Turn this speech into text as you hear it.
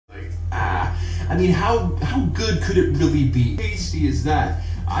I mean, how good could it really be? How tasty is that?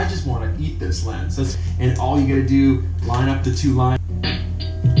 I just want to eat this lens. And all you gotta do, line up the two lines.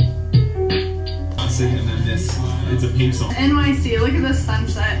 And then this, it's a pencil. NYC, look at the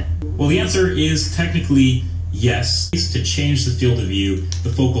sunset. Well, the answer is technically yes. To change the field of view, the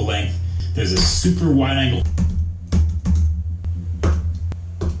focal length, there's a super wide angle.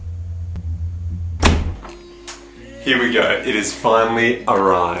 Here we go, it has finally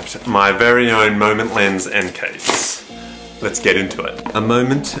arrived. My very own Moment lens and case. Let's get into it. A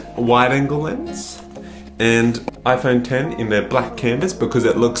Moment wide angle lens and iPhone 10 in their black canvas because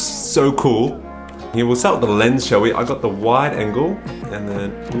it looks so cool. Here, we'll start with the lens, shall we? I got the wide angle and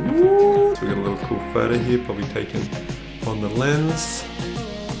then, ooh, so we got a little cool photo here, probably taken on the lens.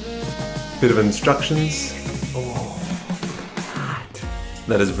 Bit of instructions. Oh,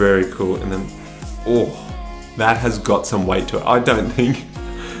 that is very cool. And then, oh, that has got some weight to it. I don't think,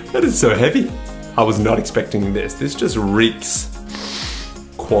 that is so heavy. I was not expecting this. This just reeks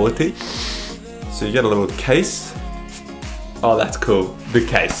quality. So you get a little case. Oh, that's cool, the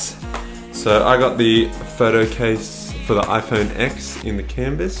case. So I got the photo case for the iPhone X in the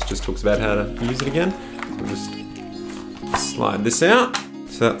canvas. Just talks about how to use it again. So just slide this out.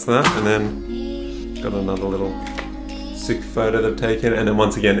 So that's that, and then got another little sick photo they've taken, and then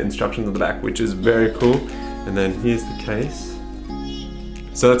once again instructions on the back, which is very cool. And then here's the case.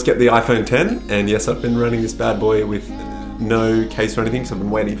 So let's get the iPhone 10, and yes, I've been running this bad boy with no case or anything, so I've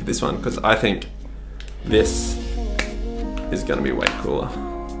been waiting for this one because I think this is gonna be way cooler.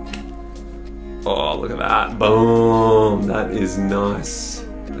 Oh, look at that, boom, that is nice.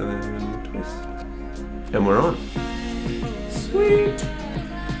 And then twist, and we're on. Sweet.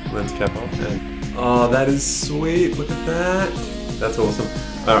 Lens cap off, and oh, that is sweet, look at that. That's awesome.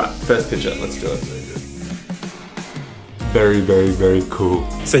 All right, first picture, let's do it. Very, very, very cool.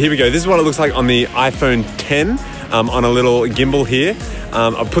 So here we go. This is what it looks like on the iPhone 10 on a little gimbal here.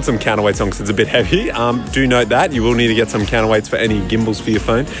 I've put some counterweights on because it's a bit heavy. Do note that you will need to get some counterweights for any gimbals for your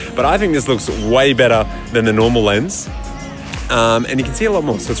phone. But I think this looks way better than the normal lens. And you can see a lot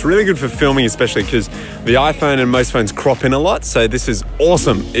more. So it's really good for filming, especially because the iPhone and most phones crop in a lot. So this is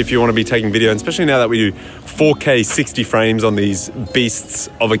awesome if you want to be taking video, and especially now that we do 4K 60 frames on these beasts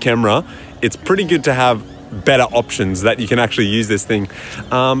of a camera. It's pretty good to have better options that you can actually use this thing.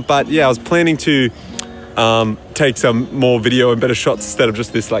 But yeah, I was planning to take some more video and better shots instead of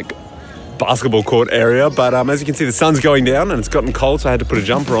just this like basketball court area. But as you can see, the sun's going down and it's gotten cold, so I had to put a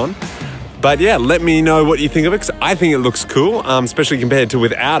jumper on. But yeah, let me know what you think of it, because I think it looks cool, especially compared to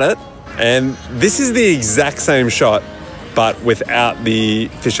without it. And this is the exact same shot, but without the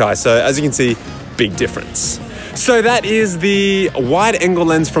fisheye. So as you can see, big difference. So that is the wide angle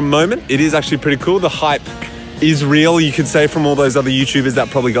lens from Moment. It is actually pretty cool. The hype is real, you could say, from all those other YouTubers that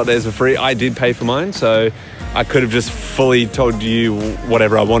probably got theirs for free. I did pay for mine, so I could have just fully told you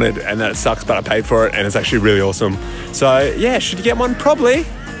whatever I wanted and that it sucks, but I paid for it and it's actually really awesome. So yeah, should you get one? Probably.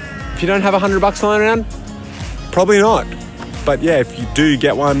 If you don't have $100 lying around, probably not. But yeah, if you do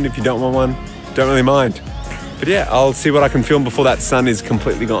get one, if you don't want one, don't really mind. But yeah, I'll see what I can film before that sun is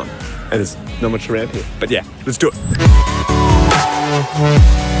completely gone. And there's not much around here. But yeah, let's do it.